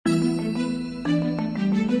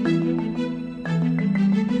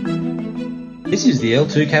This is the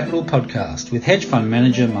L2 Capital Podcast with hedge fund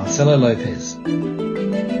manager Marcelo Lopez. The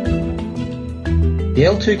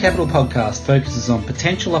L2 Capital Podcast focuses on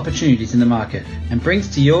potential opportunities in the market and brings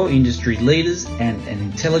to your industry leaders and an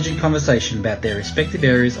intelligent conversation about their respective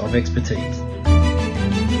areas of expertise.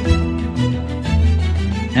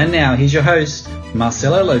 And now, here's your host,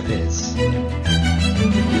 Marcelo Lopez.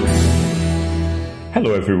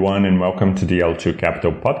 Hello everyone and welcome to the L2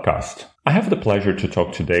 Capital Podcast. I have the pleasure to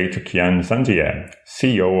talk today to Kian Zandier,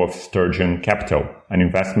 CEO of Sturgeon Capital, an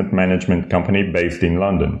investment management company based in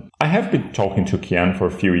London. I have been talking to Kian for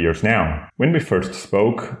a few years now. When we first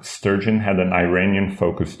spoke, Sturgeon had an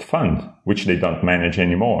Iranian-focused fund, which they don't manage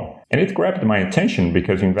anymore. And it grabbed my attention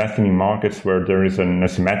because investing in markets where there is an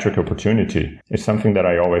asymmetric opportunity is something that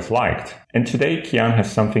I always liked. And today, Kian has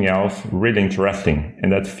something else really interesting,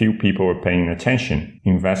 and that few people are paying attention: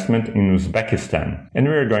 investment in Uzbekistan. And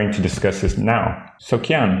we are going to discuss this now. So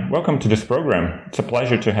Kian, welcome to this program. It's a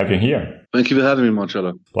pleasure to have you here. Thank you for having me,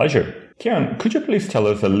 Marcelo. Pleasure. Kian, could you please tell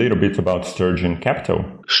us a little bit about Sturgeon Capital?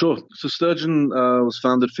 Sure. So Sturgeon was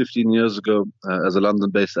founded 15 years ago as a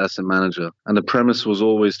London-based asset manager. And the premise was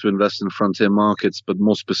always to invest in frontier markets, but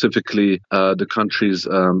more specifically the countries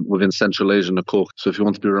within Central Asia and the Caucasus. So if you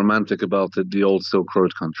want to be romantic about it, the old Silk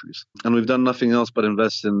Road countries. And we've done nothing else but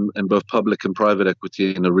invest in both public and private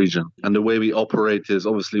equity in the region. And the way we operate is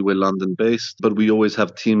obviously we're London-based, but we always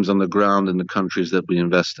have teams on the ground in the countries that we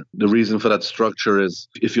invest in. The reason for that structure is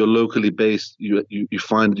if you're locally based, you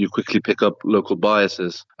find that you quickly pick up local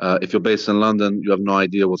biases. If you're based in London, you have no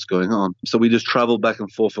idea what's going on. So we just travel back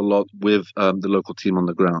and forth a lot with the local team on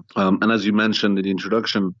the ground. And as you mentioned in the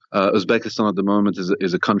introduction, Uzbekistan at the moment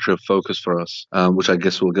is a country of focus for us, which I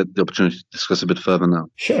guess we'll get the opportunity to discuss a bit further now.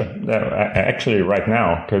 Sure. Actually, right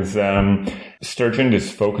now, because Sturgeon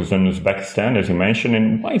is focused on Uzbekistan, as you mentioned.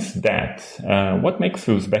 And why is that? What makes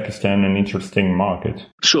Uzbekistan an interesting market?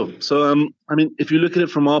 Sure. So, if you look at it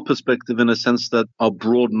from our perspective, in a sense that our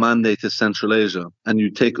broad mandate is Central Asia, and you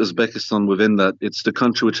take Uzbekistan within that, it's the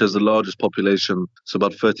country which has the largest population, so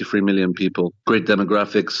about 33 million people. Great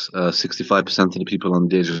demographics, 65% of the people under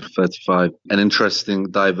the age of 35. An interesting,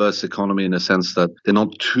 diverse economy in a sense that they're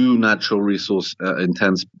not too natural resource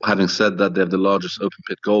intense. Having said that, they have the largest open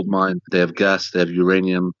pit gold mine, they have gas, they have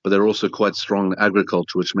uranium, but they're also quite strong in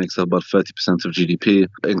agriculture, which makes up about 30% of GDP,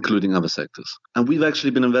 including other sectors. And we've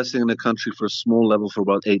actually been investing in the country for a small level for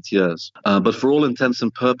about 8 years. But for all intents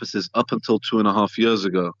and purposes, up until 2.5 years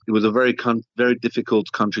ago, it was a very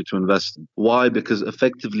difficult country to invest in. Why? Because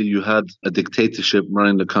effectively you had a dictatorship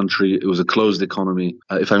running the country. It was a closed economy.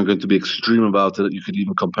 If I'm going to be extreme about it, you could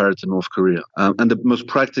even compare it to North Korea. And the most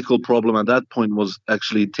practical problem at that point was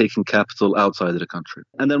actually taking capital outside of the country.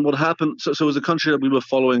 And then what happened, so it was a country that we were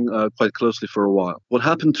following quite closely for a while. What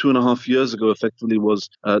happened 2.5 years ago effectively was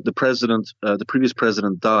the previous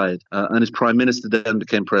president died, and his prime minister then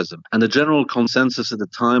became president. And the general consensus at the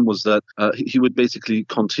time was that he would basically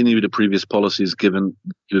continue the previous policies, given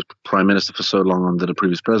he was prime minister for so long under the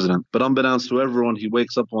previous president. But unbeknownst to everyone, he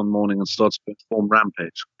wakes up one morning and starts to perform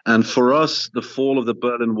rampage. And for us, the fall of the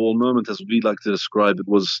Berlin Wall moment, as we like to describe it,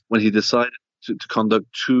 was when he decided to conduct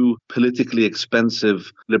two politically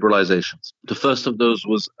expensive liberalizations. The first of those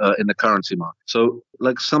was in the currency market. So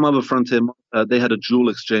like some other frontier markets, they had a dual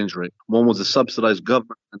exchange rate. One was a subsidized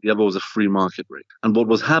government and the other was a free market rate. And what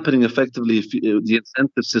was happening effectively, the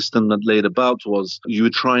incentive system that laid about was you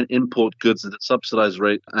would try and import goods at a subsidized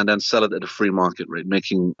rate and then sell it at a free market rate.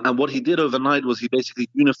 And what he did overnight was he basically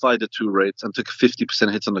unified the two rates and took a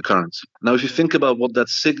 50% hit on the currency. Now, if you think about what that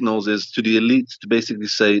signals is to the elites to basically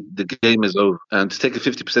say the game is over. And to take a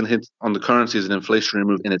 50% hit on the currency is an inflationary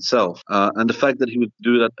move in itself. And the fact that he would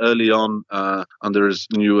do that early on under his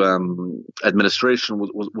new administration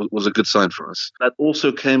was a good sign for us. That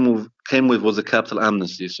also came with was a capital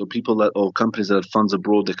amnesty. So people or companies that had funds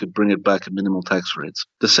abroad, they could bring it back at minimal tax rates.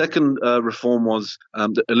 The second reform was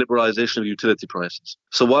the liberalization of utility prices.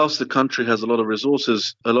 So whilst the country has a lot of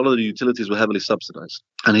resources, a lot of the utilities were heavily subsidized.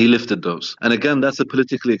 And he lifted those. And again, that's a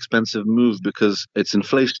politically expensive move because it's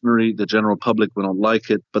inflationary. The general public will not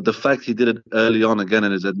like it. But the fact he did it early on, again,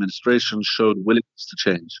 in his administration showed willingness to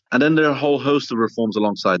change. And then there are a whole host of reforms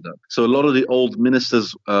alongside that. So a lot of the old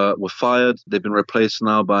ministers were fired. They've been replaced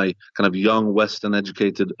now by kind of young,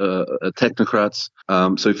 Western-educated technocrats.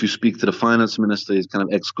 So if you speak to the finance minister, he's kind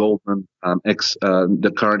of ex-Goldman,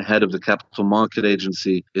 the current head of the Capital Market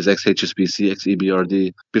Agency is ex-HSBC,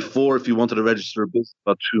 ex-EBRD. Before, if you wanted to register a business,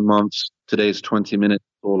 about 2 months. Today is 20 minutes,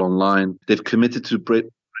 all online. They've committed to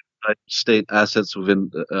state assets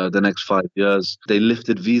within the next 5 years. They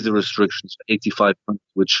lifted visa restrictions for 85 countries,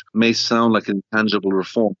 which may sound like an intangible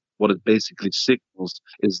reform. what it basically signals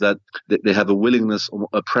is that they have a willingness or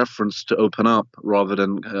a preference to open up rather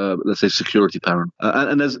than, let's say, security parent.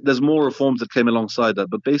 And there's more reforms that came alongside that.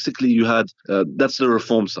 But basically, you had that's the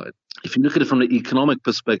reform side. If you look at it from the economic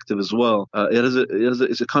perspective as well,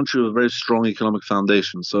 it's a country with a very strong economic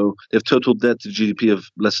foundation. So they have total debt to GDP of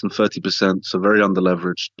less than 30%, so very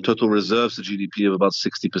underleveraged. Total reserves to GDP of about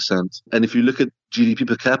 60%. And if you look at GDP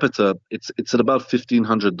per capita, it's at about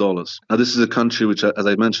 $1,500. Now, this is a country which, as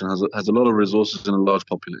I mentioned, has a lot of resources and a large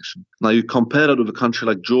population. Now, you compare that with a country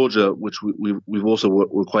like Georgia, which we've also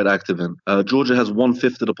we're quite active in. Georgia has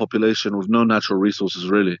 1/5 of the population with no natural resources,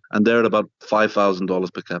 really, and they're at about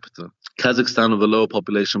 $5,000 per capita. Kazakhstan, with a lower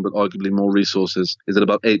population but arguably more resources, is at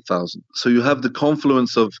about 8,000. So you have the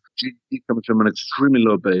confluence of GDP coming from an extremely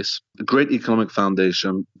low base, a great economic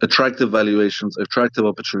foundation, attractive valuations, attractive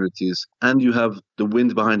opportunities, and you have the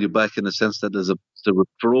wind behind your back in the sense that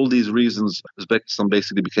for all these reasons, Uzbekistan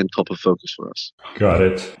basically became top of focus for us. Got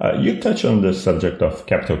it. You touch on the subject of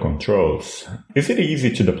capital controls. Is it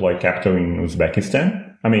easy to deploy capital in Uzbekistan?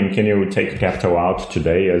 I mean, can you take capital out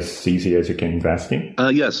today as easy as you can invest in?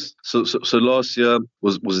 Yes. So last year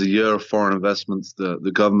was the year of foreign investments.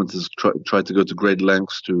 The government has tried to go to great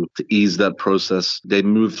lengths to ease that process. They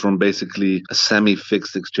moved from basically a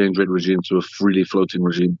semi-fixed exchange rate regime to a freely floating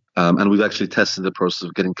regime. And we've actually tested the process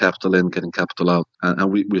of getting capital in, getting capital out.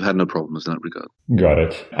 And we've had no problems in that regard. Got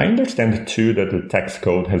it. I understand too that the tax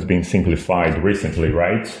code has been simplified recently,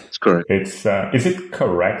 right? That's correct. Is it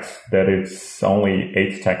correct that it's only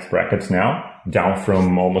 8 tax brackets now, down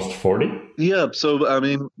from almost 40? Yeah, so I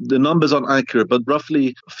mean, the numbers aren't accurate, but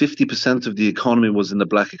roughly 50% of the economy was in the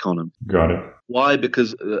black economy. Got it. Why?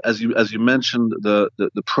 Because as you mentioned, the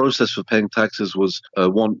process for paying taxes was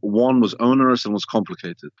one was onerous and was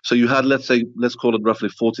complicated. So you had, let's call it roughly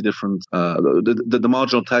 40 different. The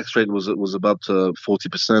marginal tax rate was about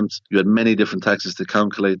 40%. You had many different taxes to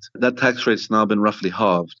calculate. That tax rate's now been roughly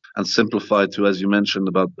halved and simplified to, as you mentioned,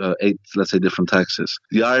 about 8, let's say, different taxes.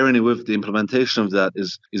 The irony with the implementation of that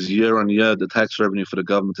is year on year, the tax revenue for the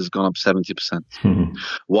government has gone up 70%. Mm-hmm.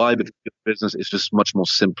 Why? Because your business is just much more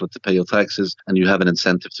simpler to pay your taxes, and you have an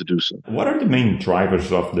incentive to do so. What are the main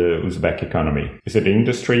drivers of the Uzbek economy? Is it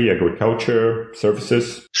industry, agriculture,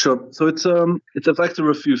 services? Sure. So it's a factor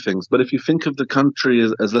of a few things. But if you think of the country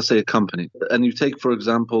as let's say a company, and you take, for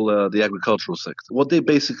example, the agricultural sector, what they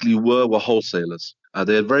basically were wholesalers.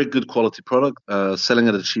 They had very good quality product, selling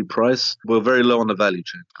at a cheap price, were very low on the value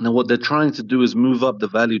chain. Now, what they're trying to do is move up the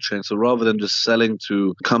value chain. So rather than just selling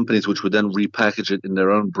to companies which would then repackage it in their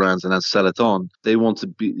own brands and then sell it on, they want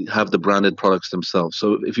to have the branded products themselves.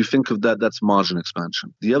 So if you think of that, that's margin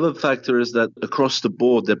expansion. The other factor is that across the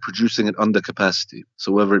board, they're producing it under capacity.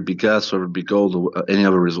 So whether it be gas, whether it be gold, or any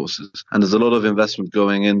other resources. And there's a lot of investment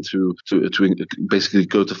going into to basically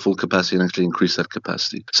go to full capacity and actually increase that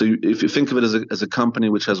capacity. So if you think of it as a company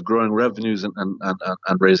which has growing revenues and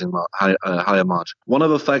raising higher margin. One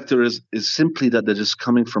other factor is simply that they're just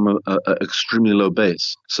coming from a extremely low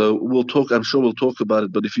base. So I'm sure we'll talk about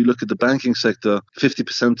it, but if you look at the banking sector,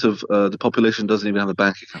 50% of the population doesn't even have a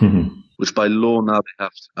bank account. Mm-hmm. Which by law now they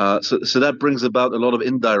have to. So that brings about a lot of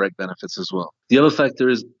indirect benefits as well. The other factor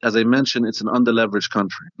is, as I mentioned, it's an underleveraged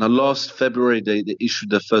country. Now, last February, they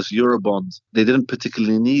issued their first Eurobond. They didn't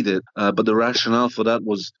particularly need it, but the rationale for that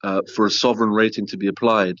was for a sovereign rating to be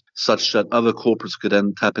applied, such that other corporates could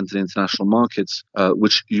then tap into the international markets,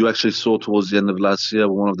 which you actually saw towards the end of last year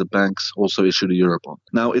when one of the banks also issued a Eurobond.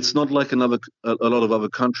 Now, it's not like a lot of other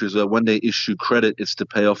countries where when they issue credit, it's to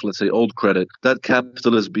pay off, let's say, old credit. That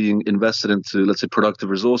capital is being invested into, let's say, productive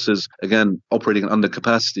resources, again, operating under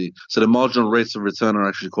capacity. So the marginal rates of return are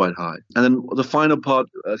actually quite high. And then the final part,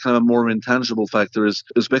 kind of a more intangible factor, is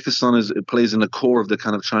Uzbekistan plays in the core of the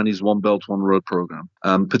kind of Chinese One Belt, One Road program,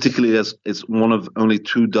 particularly as it's one of only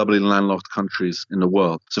 2 doubly landlocked countries in the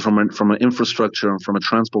world. So from an infrastructure and from a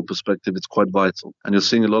transport perspective, it's quite vital. And you're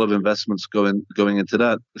seeing a lot of investments going into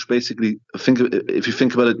that, which basically, if you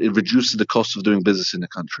think about it, it reduces the cost of doing business in the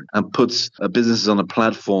country and puts businesses on a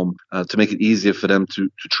platform to make it easier for them to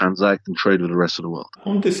transact and trade with the rest of the world.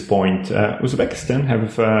 On this point, Uzbekistan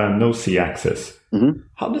have no sea access. Mm-hmm.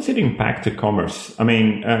 How does it impact the commerce? I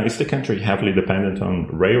mean, is the country heavily dependent on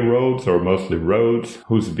railroads or mostly roads?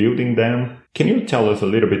 Who's building them? Can you tell us a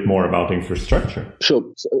little bit more about infrastructure? Sure.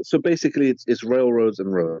 So basically, it's railroads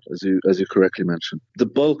and roads, as you correctly mentioned. The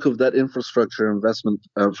bulk of that infrastructure investment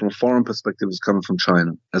from a foreign perspective is coming from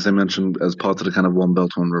China, as I mentioned, as part of the kind of One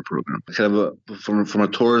Belt, One Road program. From a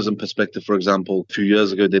tourism perspective, for example, a few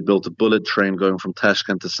years ago, they built a bullet train going from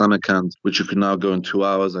Tashkent to Samarkand, which you can now go in 2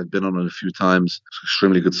 hours. I've been on it a few times. It's extremely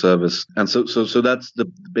extremely good service. And so that's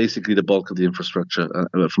basically the bulk of the infrastructure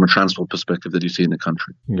from a transport perspective that you see in the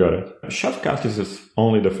country. Got it. Shavkat is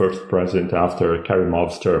only the first president after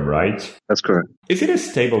Karimov's term, right? That's correct. Is it a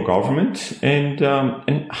stable government? And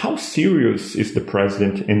how serious is the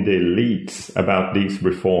president and the elites about these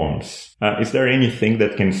reforms? Is there anything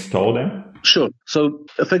that can stall them? Sure. So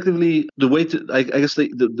effectively, the way to, I guess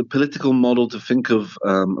the political model to think of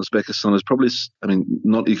Uzbekistan is probably,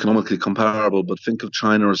 not economically comparable, but think of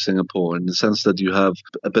China or Singapore in the sense that you have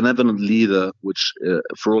a benevolent leader, which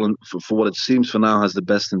for what it seems for now has the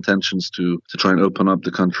best intentions to try and open up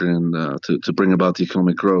the country and to bring about the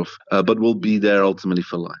economic growth, but will be there ultimately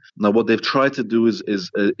for life. Now, what they've tried to do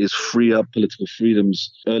is free up political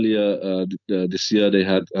freedoms. Earlier this year, they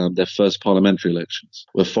had their first parliamentary elections,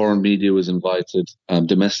 where foreign media was invited,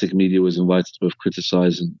 domestic media was invited to both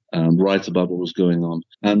criticize and write about what was going on.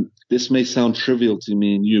 And this may sound trivial to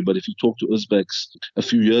me and you, but if you talk to Uzbeks a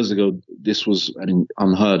few years ago, this was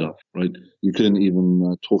unheard of, right? You couldn't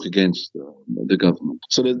even talk against the government.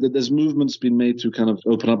 So there's movements being made to kind of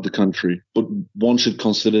open up the country, but one should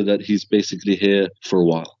consider that he's basically here for a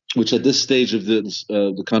while, which at this stage of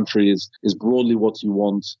the country is broadly what you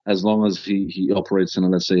want, as long as he operates in,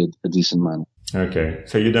 let's say, a decent manner. Okay,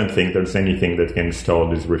 so you don't think there's anything that can stall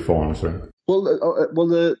these reforms, right?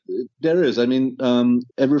 Well, there is. Everything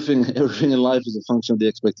in life is a function of the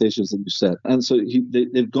expectations that you set, and so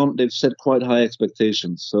they've set quite high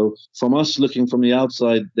expectations. So from us looking from the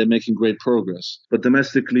outside, they're making great progress. But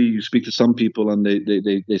domestically, you speak to some people, and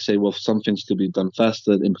they say, well, some things could be done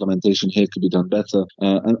faster. Implementation here could be done better.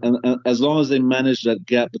 And as long as they manage that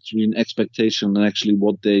gap between expectation and actually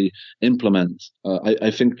what they implement,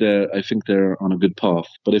 I think they're on a good path.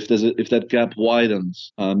 But if that gap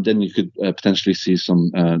widens, then you could potentially see some,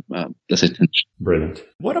 let's say, tension. Brilliant.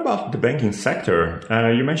 What about the banking sector?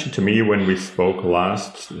 You mentioned to me when we spoke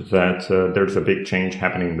last that there's a big change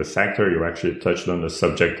happening in the sector. You actually touched on the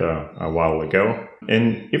subject a while ago.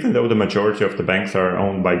 And even though the majority of the banks are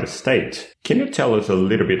owned by the state, can you tell us a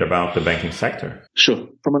little bit about the banking sector? Sure.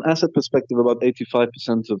 From an asset perspective, about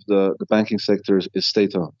 85% of the banking sector is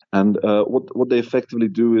state-owned. And what they effectively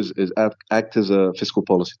do is act as a fiscal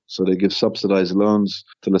policy. So they give subsidized loans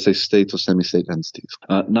to, let's say, state or semi-state entities.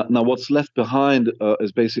 Now, what's left behind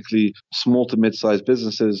is basically small to mid-sized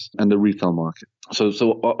businesses and the retail market.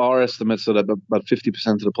 So our estimates are that about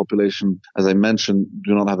 50% of the population, as I mentioned,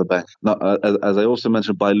 do not have a bank. Now, as I also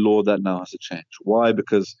mentioned, by law, that now has to change. Why?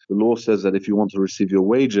 Because the law says that if you want to receive your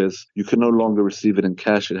wages, you can no longer receive it in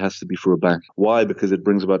cash. It has to be through a bank. Why? Because it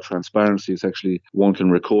brings about transparency. It's actually, one can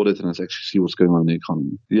record it and it's actually see what's going on in the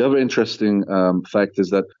economy. The other interesting fact is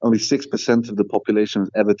that only 6% of the population has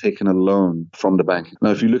ever taken a loan from the bank.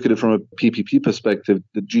 Now, if you look at it from a PPP perspective,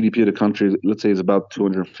 the GDP of the country, let's say, is about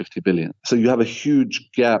 250 billion. So you have a huge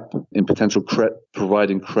gap in potential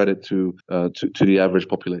providing credit to the average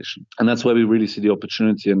population. And that's where we really see the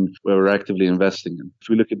opportunity and where we're actively investing in. If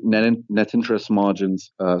we look at net interest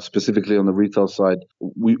margins, specifically on the retail side,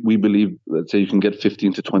 we believe, let's say, you can get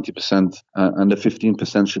 15 to 20%, and the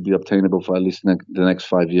 15% should be obtainable for at least the next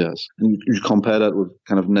 5 years. And you compare that with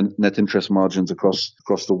kind of net interest margins across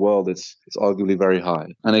the world, it's arguably very high.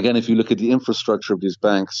 And again, if you look at the infrastructure of these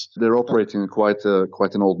banks, they're operating in quite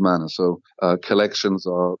an old manner. So collections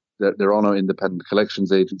are They're on an independent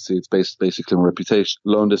collections agency. It's based basically on reputation.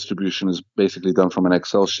 Loan distribution is basically done from an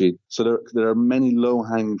Excel sheet. So there are many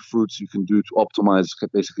low-hanging fruits you can do to optimize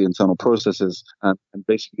basically internal processes and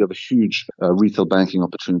basically have a huge retail banking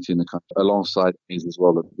opportunity in the country alongside these as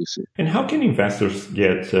well that we see. And how can investors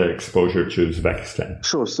get exposure to Uzbekistan?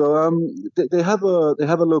 Sure. So they have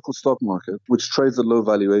a local stock market which trades at low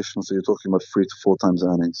valuation. So you're talking about 3 to 4 times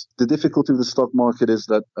earnings. The difficulty with the stock market is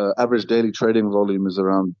that average daily trading volume is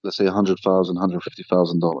around, let's say, $100,000,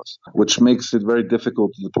 $150,000, which makes it very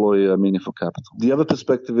difficult to deploy meaningful capital. The other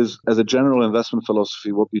perspective is, as a general investment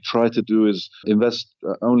philosophy, what we try to do is invest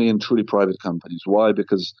only in truly private companies. Why?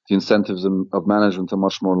 Because the incentives of management are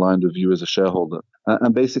much more aligned with you as a shareholder.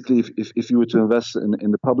 And basically, if you were to invest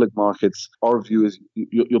in the public markets, our view is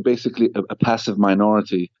you're basically a passive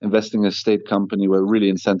minority investing in a state company where really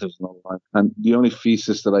incentives are not aligned. And the only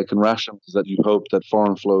thesis that I can rationalize is that you hope that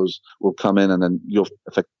foreign flows will come in and then you'll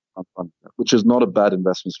effectively, which is not a bad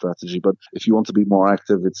investment strategy. But if you want to be more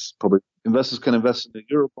active, it's probably investors can invest in the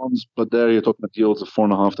Euro bonds, but there you're talking about yields of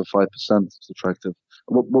 4.5% to 5%. It's attractive.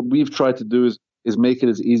 What we've tried to do is is make it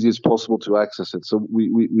as easy as possible to access it. So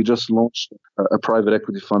we just launched a private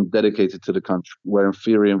equity fund dedicated to the country, where in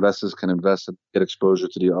theory investors can invest and get exposure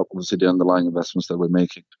to the underlying investments that we're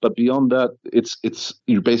making. But beyond that, it's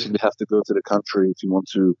you basically have to go to the country if you want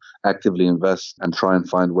to actively invest and try and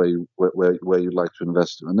find where you'd like to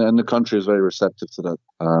invest. And the country is very receptive to that,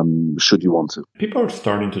 should you want to. People are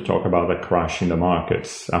starting to talk about a crash in the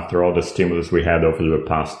markets after all the stimulus we had over the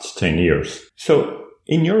past 10 years. So,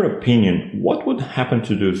 in your opinion, what would happen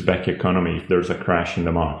to the Uzbek economy if there's a crash in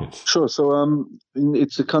the markets? Sure. So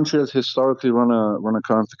it's a country that's historically run a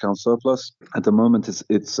current account surplus. At the moment,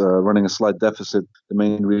 it's running a slight deficit. The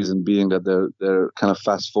main reason being that they're kind of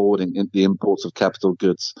fast forwarding in the imports of capital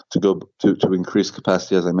goods to increase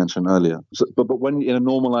capacity, as I mentioned earlier. So, but when in a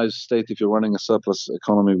normalized state, if you're running a surplus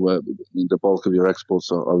economy where the bulk of your exports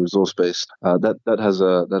are resource based, that has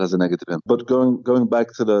a negative impact. But going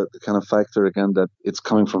back to the kind of factor again that it's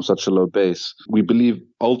coming from such a low base, we believe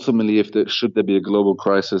ultimately should there be a global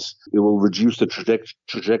crisis, it will reduce the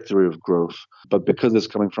trajectory of growth. But because it's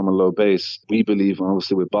coming from a low base, we believe, and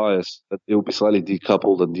obviously we're biased, that it will be slightly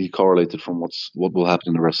decoupled and decorrelated from what will happen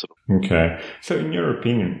in the rest of it. Okay. So in your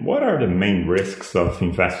opinion, what are the main risks of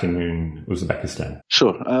investing in Uzbekistan?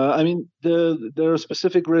 Sure. I mean, there are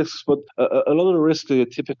specific risks, but a lot of the risks are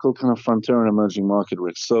typical kind of frontier and emerging market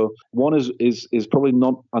risks. So one is probably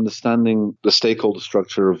not understanding the stakeholder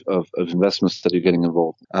structure of investments that you're getting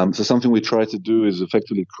involved. So something we try to do is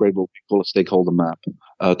effectively create what we call a stakeholder map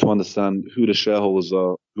to understand who the shareholders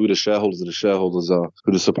are, who the shareholders are,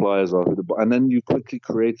 who the suppliers are, and then you quickly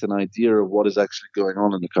create an idea of what is actually going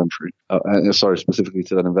on in the country. Specifically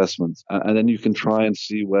to that investment, and then you can try and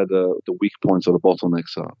see where the weak points or the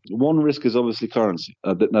bottlenecks are. One risk is obviously currency.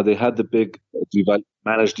 Now they had the big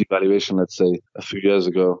managed devaluation, let's say, a few years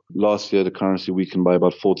ago. Last year, the currency weakened by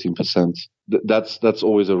about 14%. That's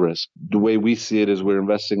always a risk. The way we see it is we're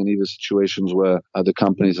investing in either situations where the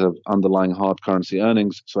companies have underlying hard currency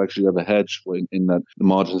earnings, so actually you have a hedge in that the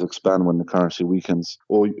margins expand when the currency weakens,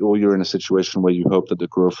 or you're in a situation where you hope that the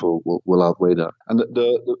growth will outweigh that. And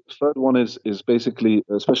the third one is basically,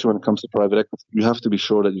 especially when it comes to private equity, you have to be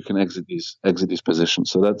sure that you can exit these positions.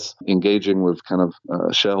 So that's engaging with kind of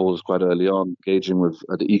shareholders quite early on, engaging with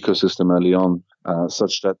the ecosystem early on,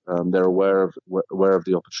 such that they're aware of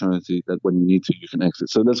the opportunity that when you need to, you can exit.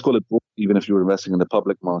 So let's call it, even if you're investing in the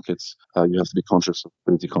public markets, you have to be conscious of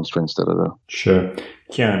liquidity constraints that are there. Sure.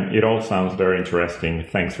 Kian, it all sounds very interesting.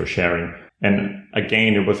 Thanks for sharing. And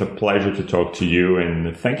again, it was a pleasure to talk to you,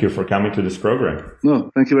 and thank you for coming to this program. No,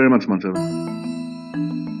 thank you very much, Marcelo.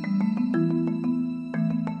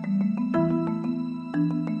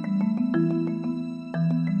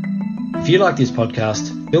 If you like this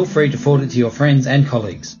podcast, feel free to forward it to your friends and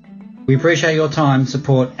colleagues. We appreciate your time,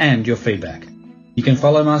 support, and your feedback. You can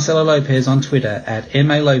follow Marcelo Lopez on Twitter at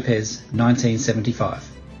MALopez1975.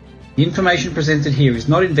 The information presented here is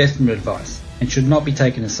not investment advice and should not be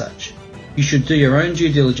taken as such. You should do your own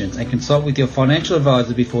due diligence and consult with your financial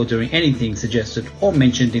advisor before doing anything suggested or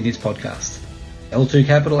mentioned in this podcast. L2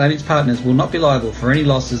 Capital and its partners will not be liable for any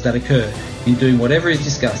losses that occur in doing whatever is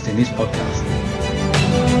discussed in this podcast.